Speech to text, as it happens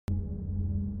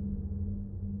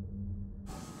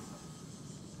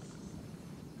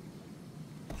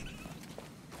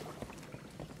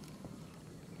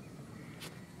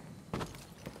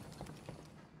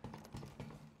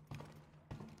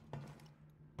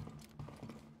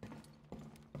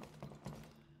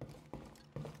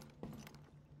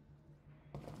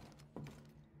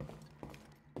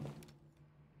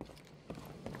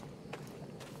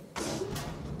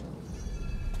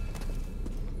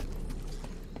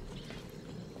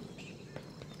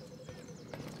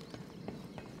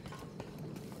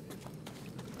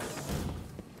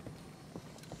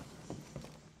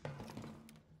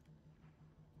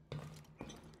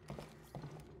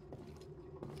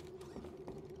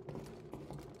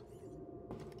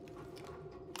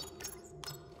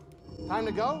Time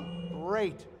to go?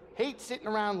 Great. Hate sitting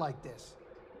around like this.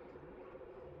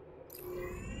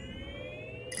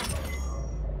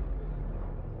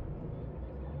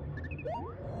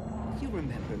 You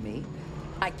remember me.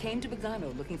 I came to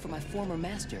Pagano looking for my former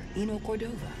master, Eno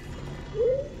Cordova.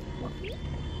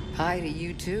 Hi to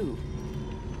you too.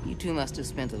 You two must have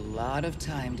spent a lot of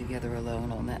time together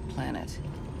alone on that planet.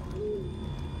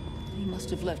 You must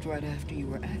have left right after you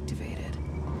were activated.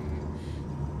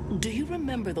 Do you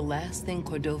remember the last thing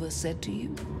Cordova said to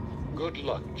you? Good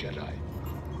luck, Jedi.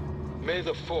 May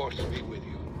the Force be with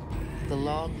you. The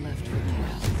log left for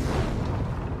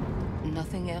you.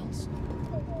 Nothing else?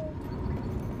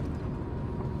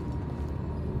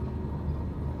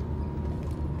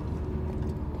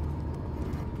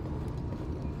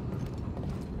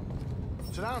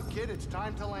 Sit down, kid. It's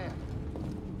time to land.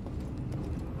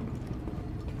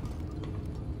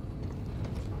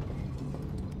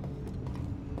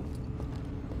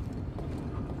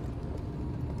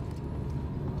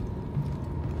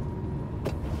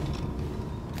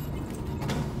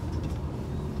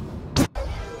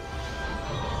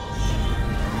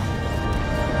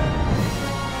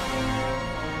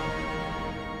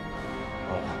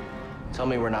 Tell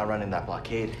me we're not running that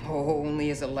blockade. Oh, only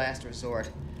as a last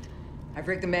resort. I've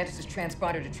rigged the Mantis'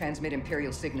 transponder to transmit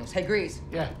Imperial signals. Hey, Grease.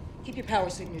 Yeah. Keep your power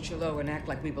signature low and act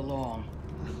like we belong.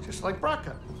 Just like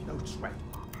Braca. No sweat.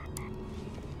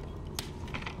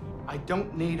 I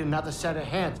don't need another set of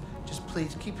hands. Just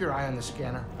please keep your eye on the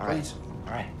scanner. All right. Please.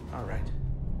 All right. All right.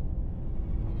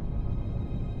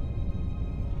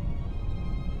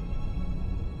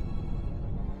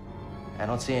 I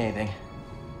don't see anything.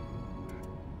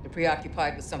 They're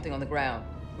preoccupied with something on the ground.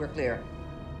 We're clear.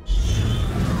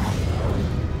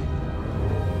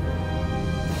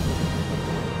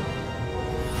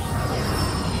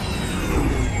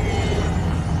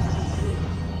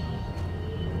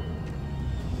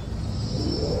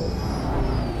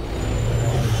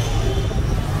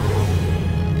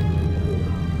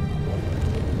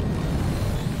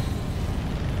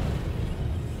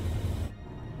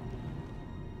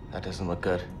 That doesn't look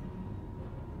good.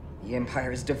 The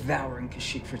Empire is devouring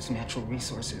Kashyyyk for its natural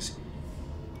resources.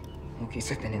 Wookiees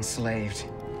have been enslaved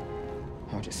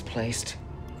or displaced.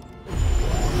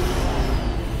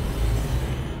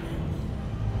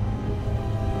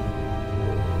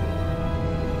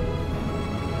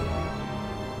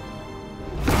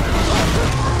 That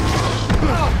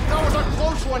was a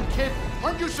close one, kid.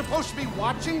 Aren't you supposed to be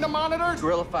watching the monitors?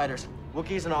 Guerrilla fighters,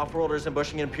 Wookiees and off-worlders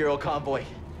ambushing an Imperial convoy.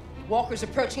 Walkers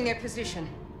approaching their position.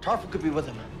 Tarful could be with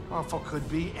them. Awful could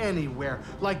be anywhere.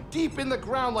 Like deep in the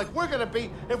ground, like we're gonna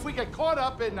be if we get caught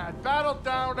up in that battle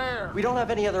down there. We don't have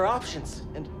any other options,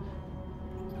 and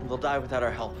they'll die without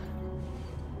our help.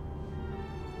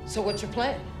 So what's your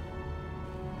plan?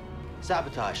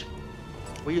 Sabotage.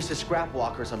 We used to scrap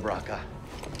walkers on Braca.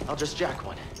 I'll just jack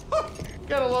one.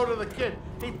 Get a load of the kid.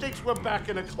 He thinks we're back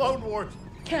in the Clone Wars.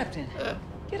 Captain,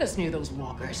 get us near those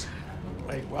walkers.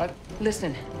 Wait, what?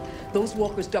 Listen, those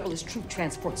walkers double as troop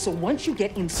transport, so once you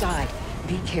get inside,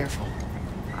 be careful.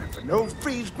 Time for no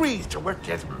freeze grease to work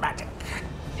his magic.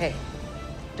 Hey,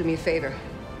 do me a favor.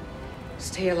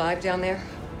 Stay alive down there.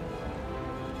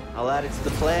 I'll add it to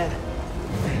the plan.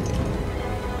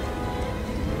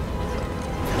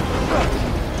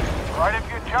 Right, if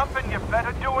you're jumping, you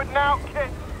better do it now,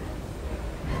 kid.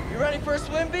 You ready for a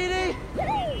swim, BD?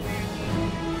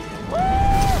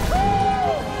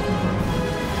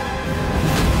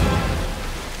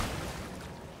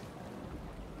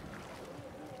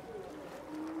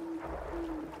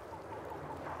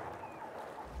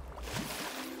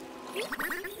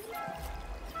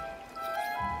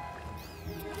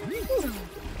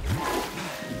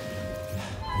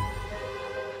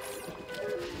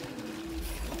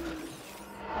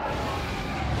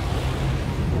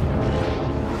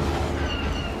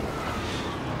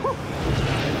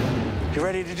 You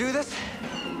ready to do this?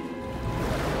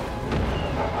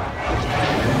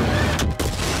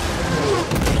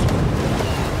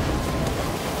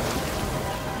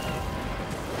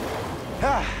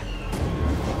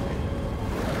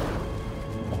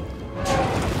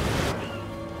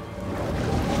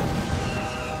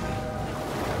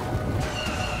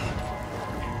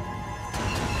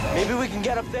 Maybe we can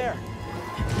get up there.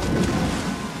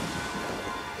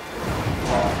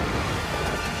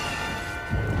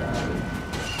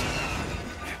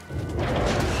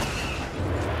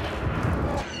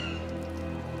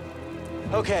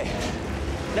 Okay,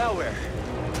 now where?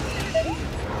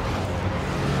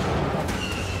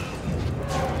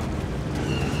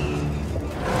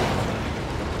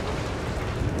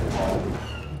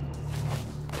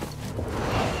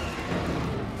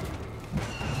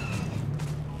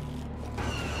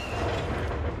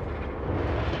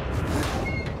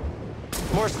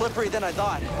 slippery than I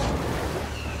thought.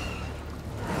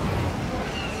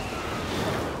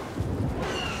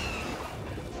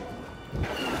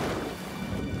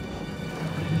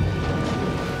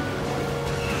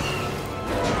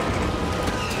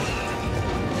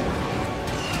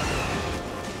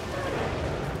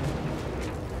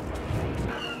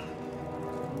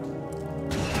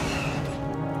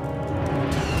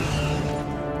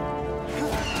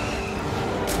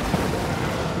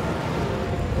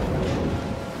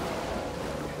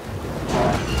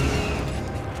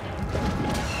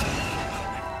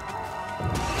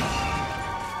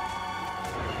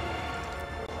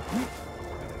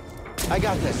 I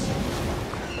got this.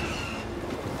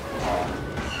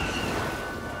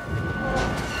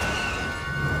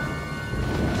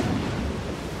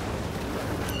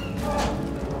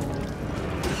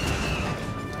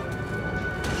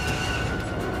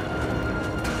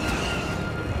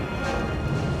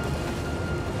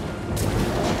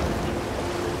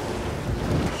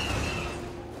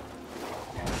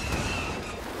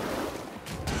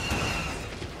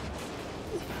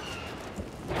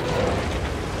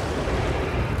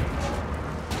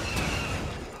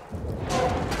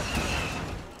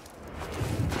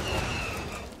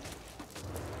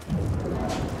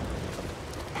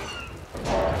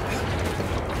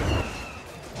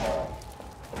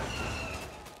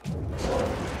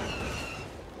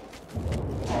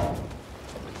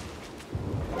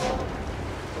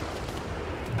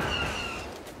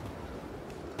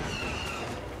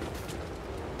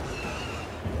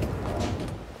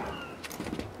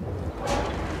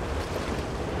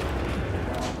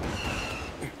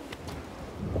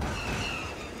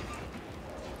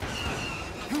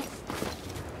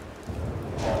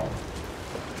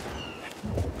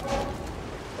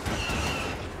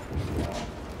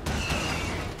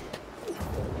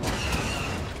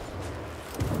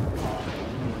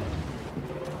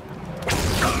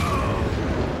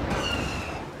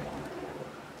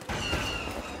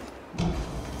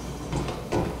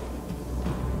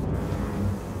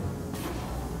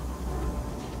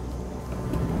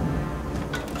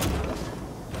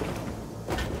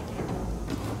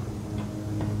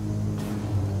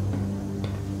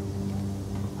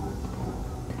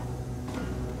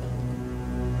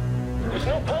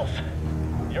 No pulse.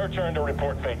 Your turn to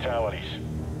report fatalities.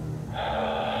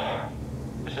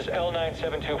 This is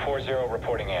L97240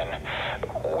 reporting in.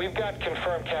 We've got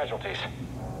confirmed casualties.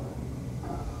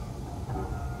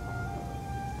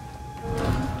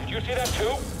 Did you see that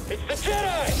too? It's the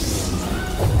Jedi!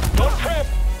 Don't trip!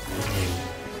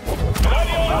 I'm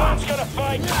the only one that's gonna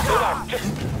fight! Stay back. Just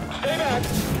stay back!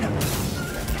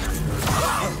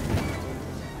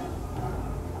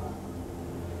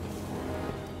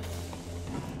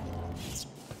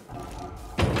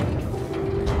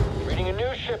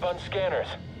 Ship on scanners.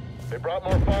 They brought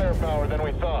more firepower than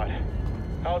we thought.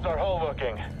 How's our hull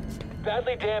looking?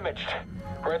 Badly damaged.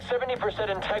 We're at 70%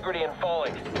 integrity and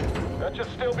falling. That should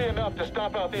still be enough to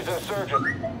stop out these insurgents.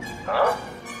 Huh?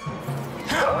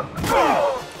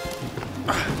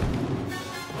 I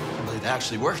believe that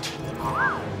actually worked.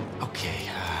 Okay,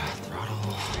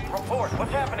 throttle. Report,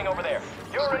 what's happening over there?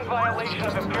 You're in violation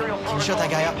of Imperial Protocol Shut that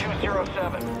guy up.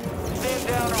 207. Stand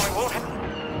down or we won't have...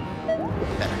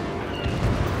 Better.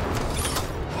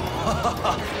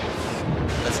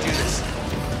 Let's do this.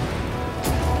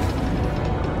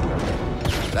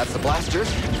 That's the blasters.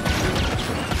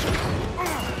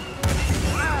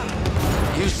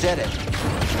 You said it.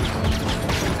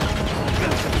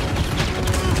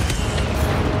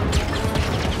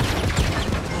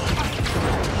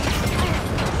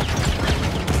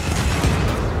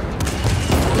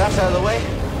 That's out of the way.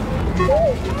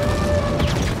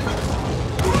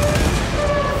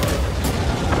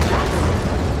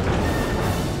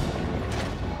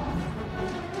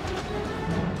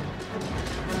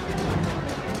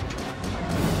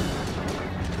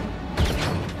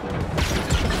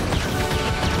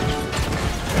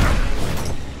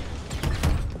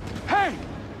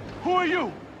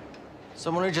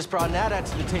 Someone who just brought an AT-AT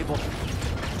to the table.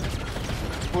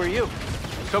 Who are you?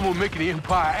 Someone making the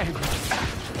Empire angry.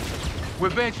 We're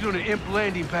advancing on an imp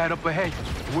landing pad up ahead.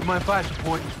 Wouldn't mind fire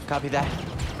support. Copy that.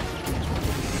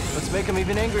 Let's make them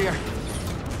even angrier.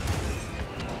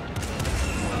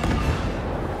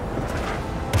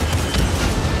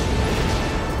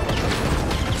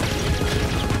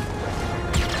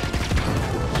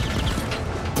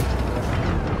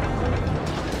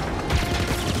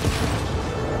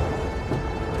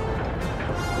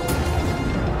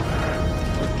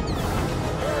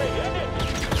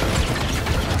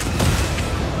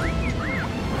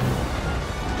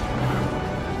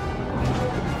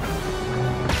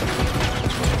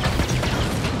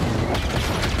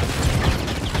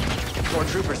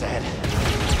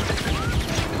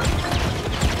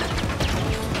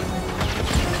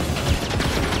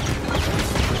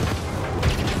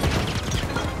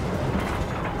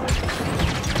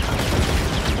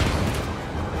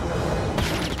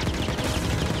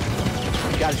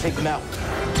 take them out.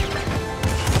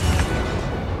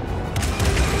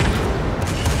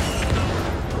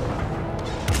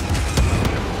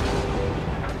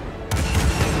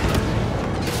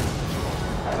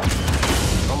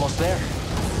 Almost there.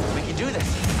 We can do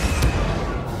this.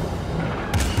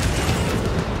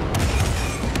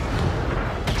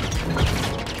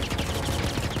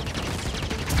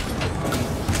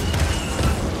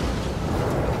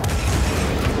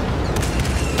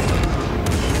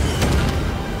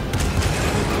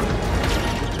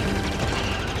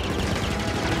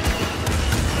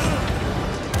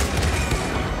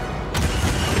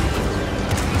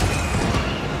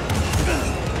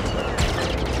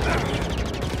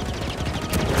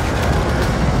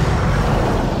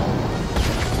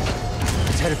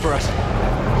 Headed for us.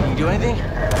 Can you do anything?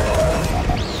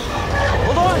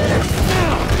 Hold on!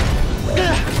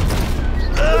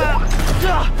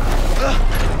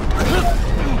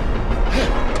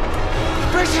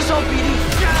 Brace yourself, BD!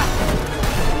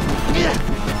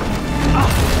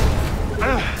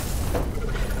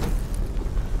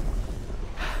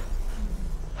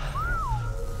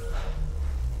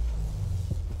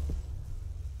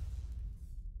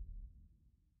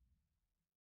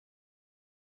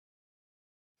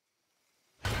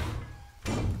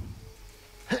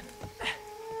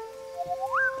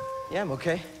 Yeah, I'm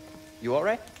okay. You all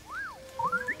right?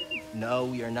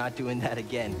 No, you're not doing that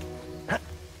again.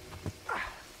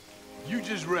 You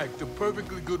just wrecked a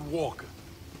perfectly good walker.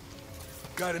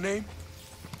 Got a name?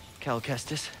 Cal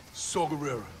Kestis, Saw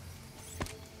Gerrera.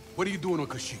 What are you doing on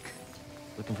Kashyyyk?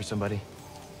 looking for somebody.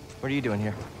 What are you doing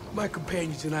here? My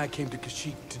companions and I came to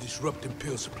Kashyyyk to disrupt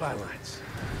Imperial supply lines.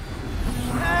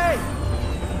 Hey!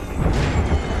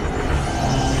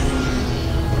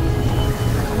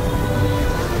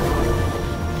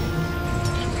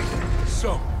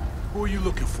 So, who are you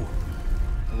looking for?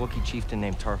 A Wookiee chieftain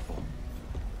named Tarful.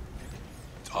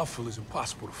 Tarful is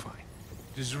impossible to find.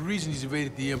 There's a reason he's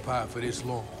evaded the Empire for this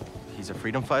long. He's a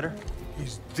freedom fighter?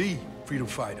 He's the freedom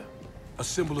fighter, a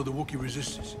symbol of the Wookiee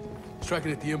resistance,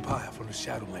 striking at the Empire from the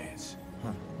Shadowlands.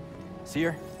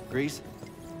 Seer, Grease,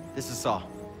 this is Saw.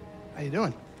 How you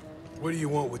doing? What do you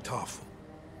want with Tarful?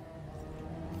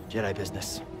 Jedi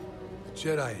business. The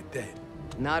Jedi are dead.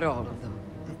 Not all of them.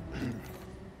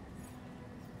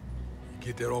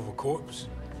 Get that off a corpse?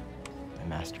 My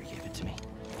master gave it to me.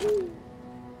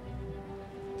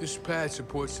 This pad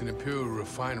supports an Imperial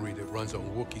refinery that runs on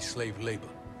Wookiee slave labor.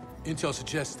 Intel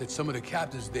suggests that some of the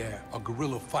captives there are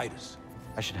guerrilla fighters.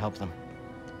 I should help them.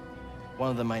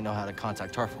 One of them might know how to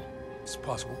contact Tarful. It's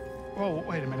possible. Oh,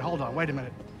 wait a minute, hold on, wait a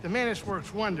minute. The Mantis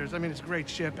works wonders. I mean, it's a great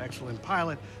ship, excellent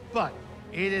pilot, but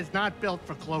it is not built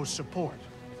for close support.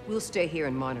 We'll stay here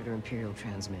and monitor Imperial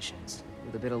transmissions.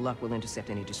 With a bit of luck, we'll intercept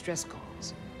any distress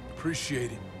calls.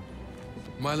 Appreciate it.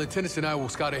 My lieutenants and I will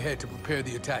scout ahead to prepare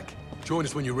the attack. Join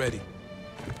us when you're ready.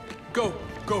 Go!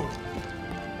 Go!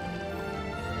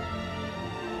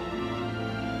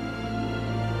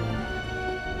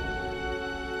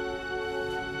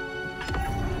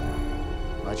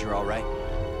 Glad you're all right.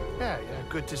 Yeah,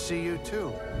 good to see you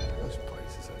too. This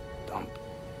place is a dump.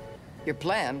 Your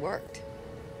plan worked.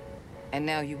 And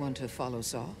now you want to follow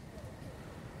Saw?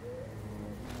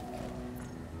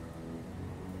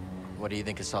 What do you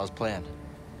think is Saw's plan?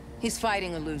 He's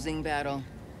fighting a losing battle.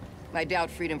 I doubt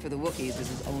freedom for the Wookiees is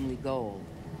his only goal.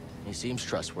 He seems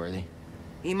trustworthy.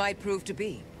 He might prove to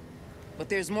be. But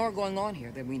there's more going on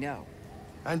here than we know.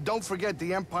 And don't forget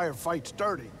the Empire fights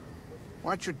dirty.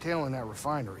 Watch your tail in that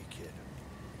refinery, kid.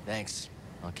 Thanks.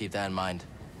 I'll keep that in mind.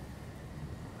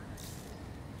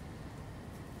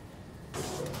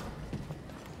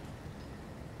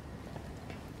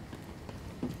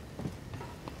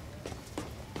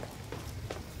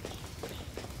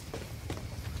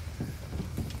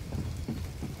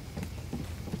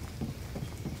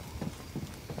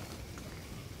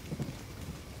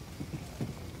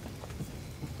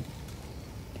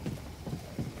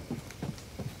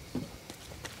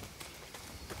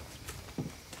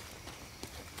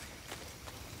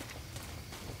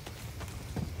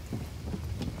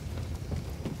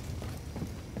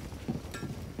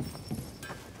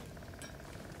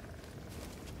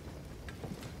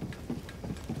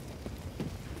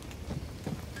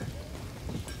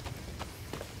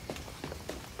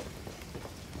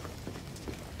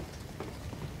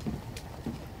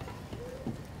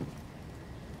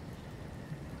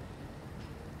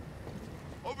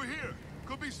 Over here.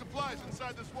 Could be supplies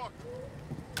inside this walker.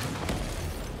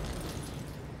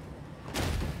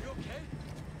 You okay?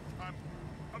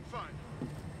 I'm fine.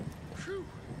 Phew.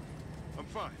 I'm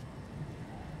fine.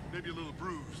 Maybe a little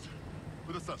bruised,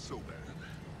 but it's not so bad.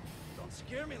 Don't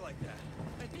scare me like that.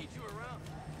 I need you around.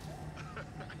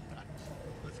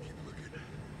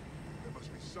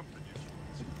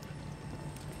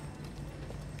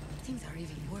 Things are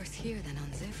even worse here than on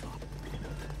Zepho.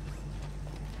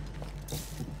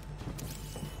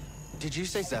 Did you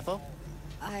say Zepho?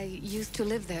 I used to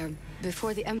live there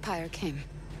before the Empire came.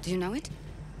 Do you know it?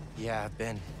 Yeah, I've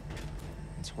been.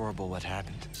 It's horrible what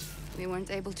happened. We weren't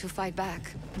able to fight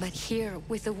back, but here,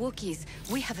 with the Wookiees,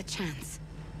 we have a chance.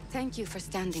 Thank you for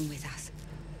standing with us.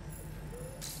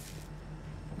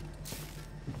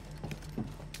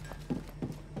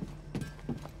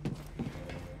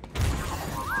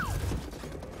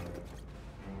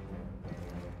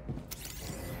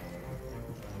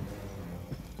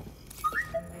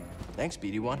 Thanks,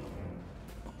 BD1.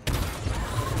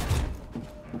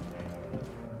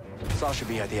 Saul should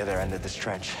be at the other end of this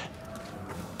trench.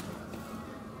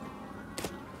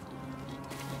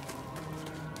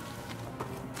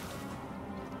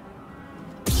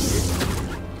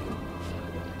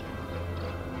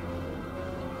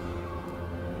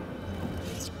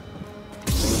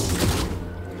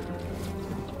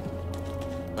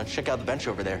 Let's check out the bench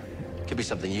over there. Could be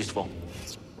something useful.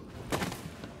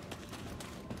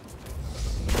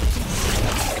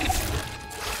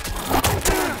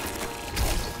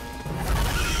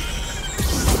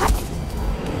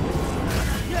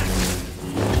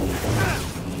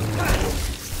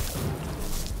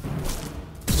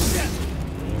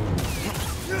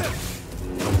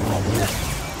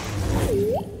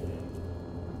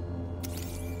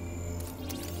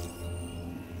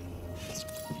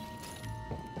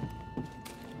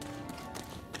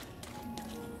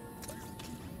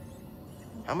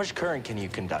 How much current can you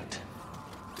conduct?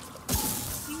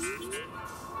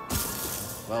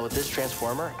 Well, with this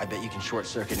transformer, I bet you can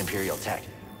short-circuit Imperial tech.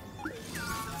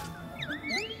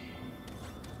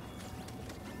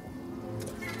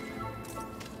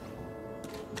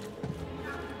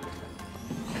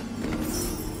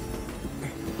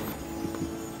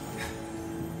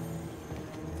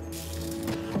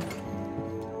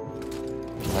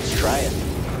 Let's try it.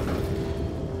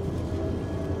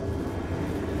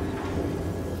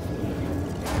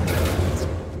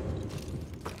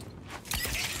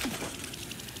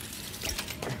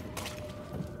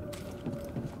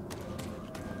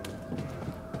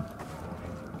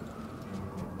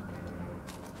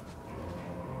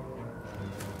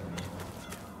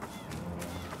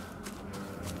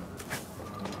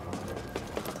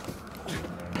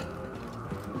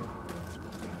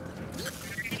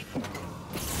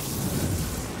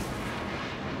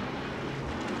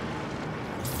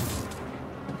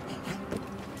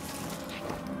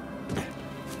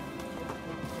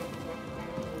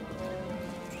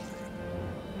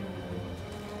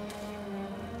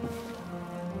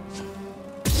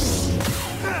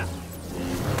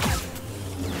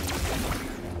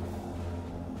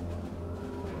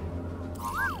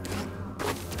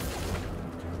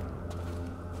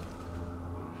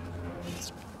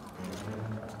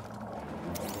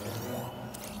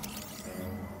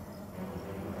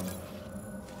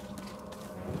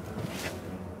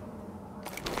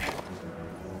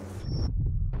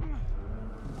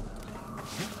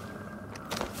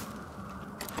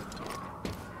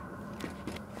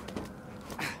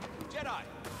 Jedi!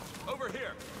 Over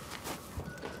here!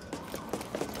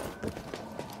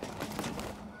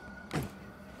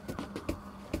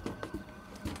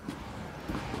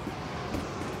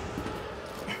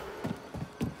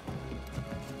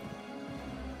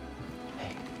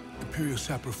 Imperial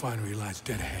sap refinery lies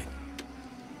dead ahead.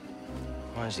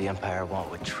 What does the Empire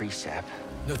want with tree sap?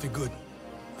 Nothing good.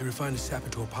 They refine the sap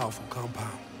into a powerful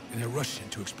compound, and they're rushing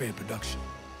to expand production.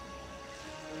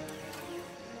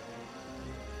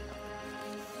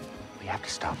 We have to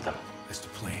stop them. That's the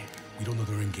plan. We don't know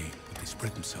their end game, but they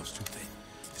spread themselves too thin.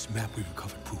 This map we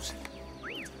recovered proves it.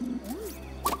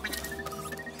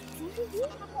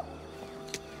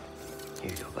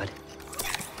 Here you go, bud.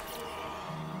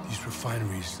 These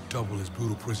refineries double as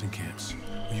brutal prison camps.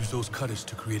 We use those cutters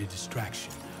to create a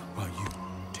distraction, while you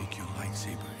take your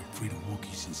lightsaber and free the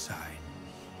Wookiees inside.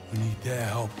 We need their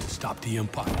help to stop the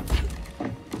Empire.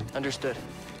 Understood.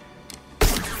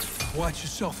 Watch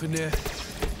yourself in there.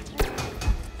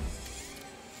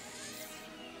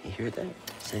 You hear that?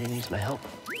 Said he needs my help.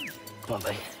 Come on,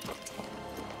 buddy.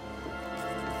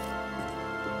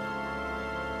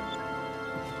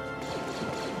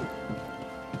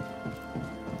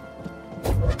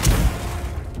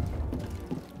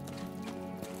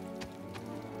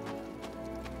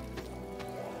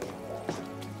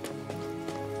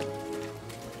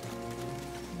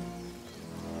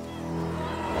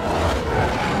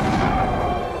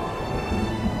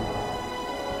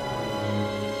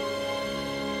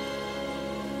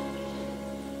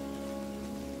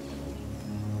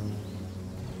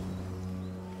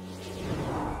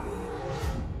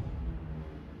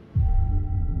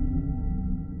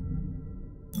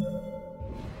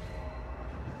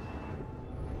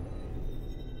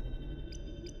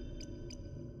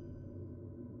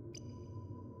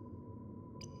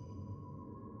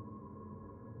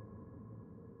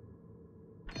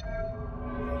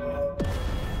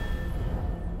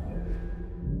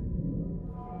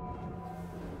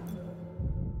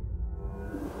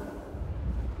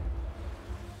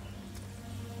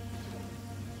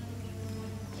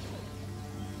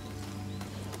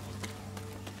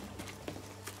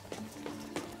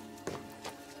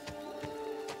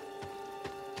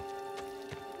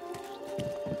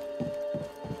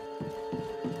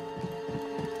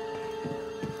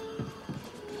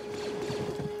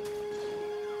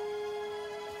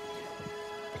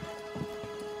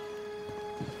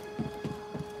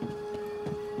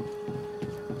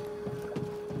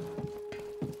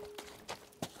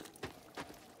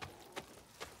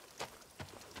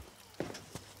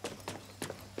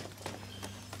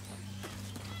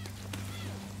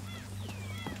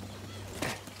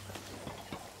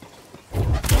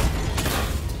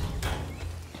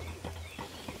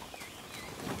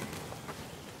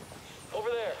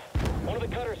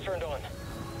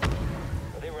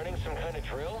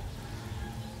 drill?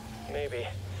 Maybe.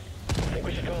 Think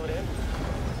we should call it in?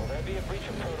 Well, that'd be a breach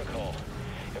of protocol.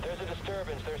 If there's a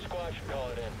disturbance, their squad should call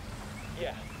it in.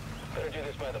 Yeah. Better do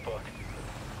this by the book.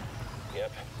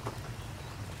 Yep.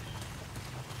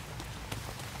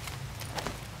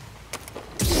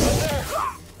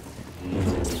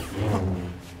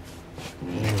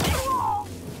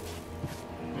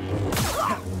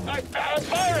 Up there! I'm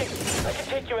firing! I can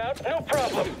take you out, no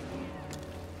problem.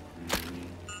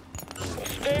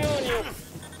 Stay on you.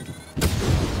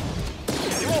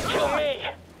 You won't kill me.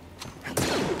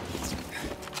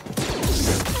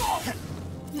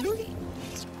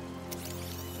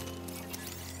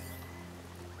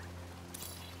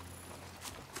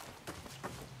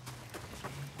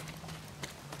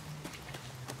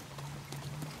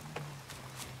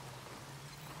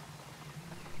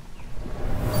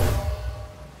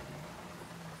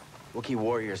 Wookiee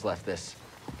warriors left this.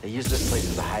 They used this place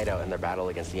as a hideout in their battle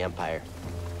against the Empire.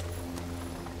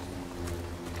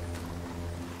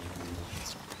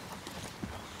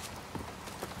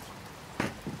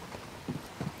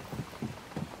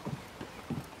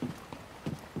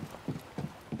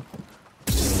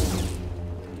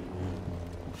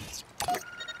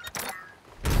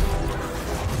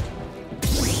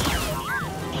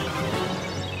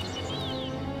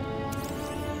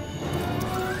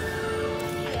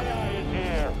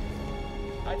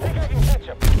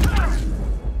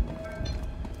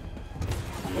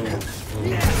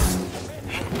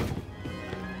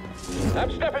 I'm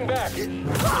stepping back. I'll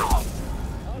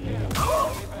get him.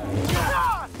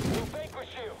 We'll vanquish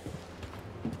you.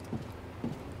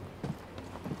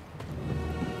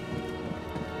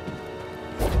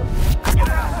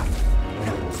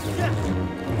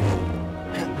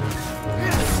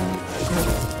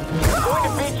 I'm going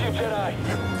to beat you, Jedi.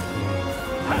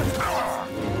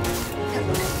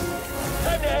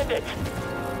 Time to end it.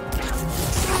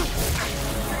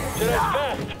 Jedi's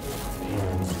fast.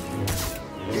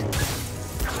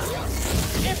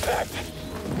 Impact!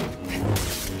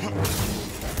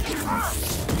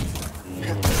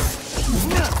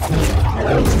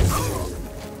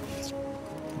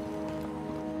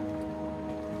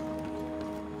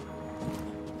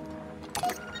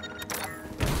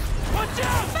 Watch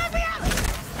out! Let me out!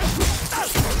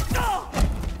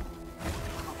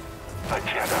 A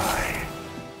Jedi.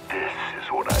 This is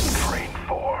what I'm trained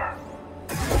for.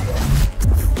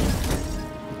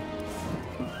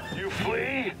 You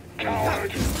flee?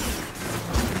 Coward!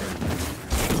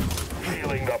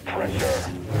 Feeling the pressure.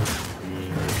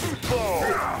 So,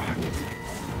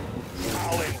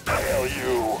 I'll impale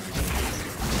you.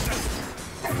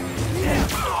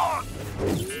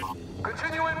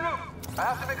 Continue en route. I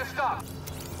have to make a stop.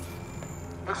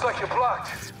 Looks like you're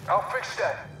blocked. I'll fix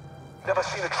that. Never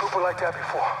seen a trooper like that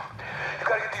before. You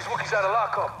gotta get these Wookiees out of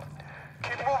lockup.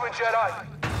 Keep moving, Jedi.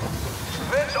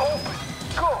 Vents open.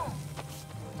 Go!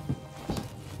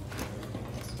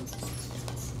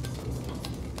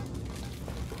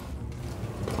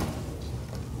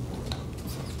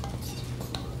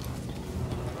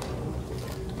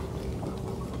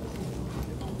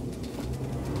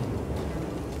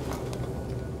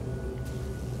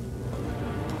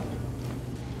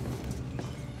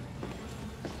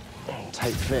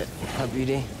 Tight fit, huh,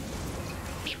 BD?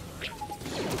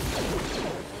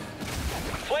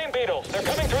 Flame beetles, they're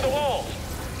coming through the walls.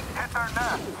 Hit their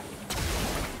nest.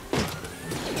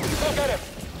 Look at him.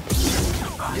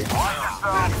 Watch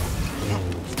yourself.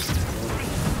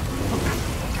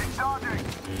 Keep dodging.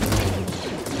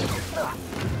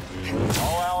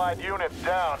 All allied units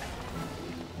down.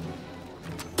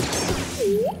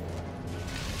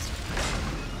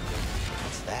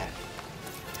 What's that?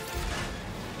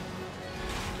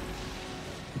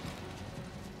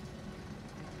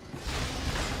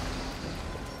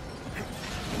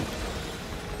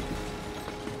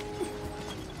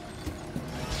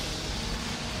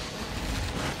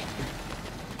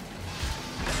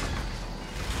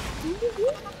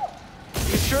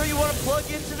 You sure you want to plug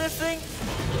into this thing?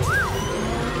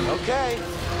 Okay.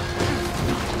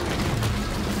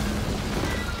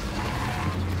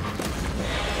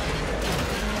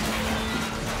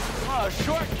 Oh,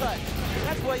 shortcut.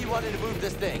 That's why you wanted to move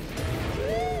this thing.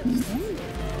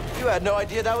 You had no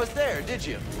idea that was there, did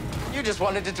you? You just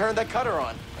wanted to turn that cutter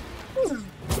on.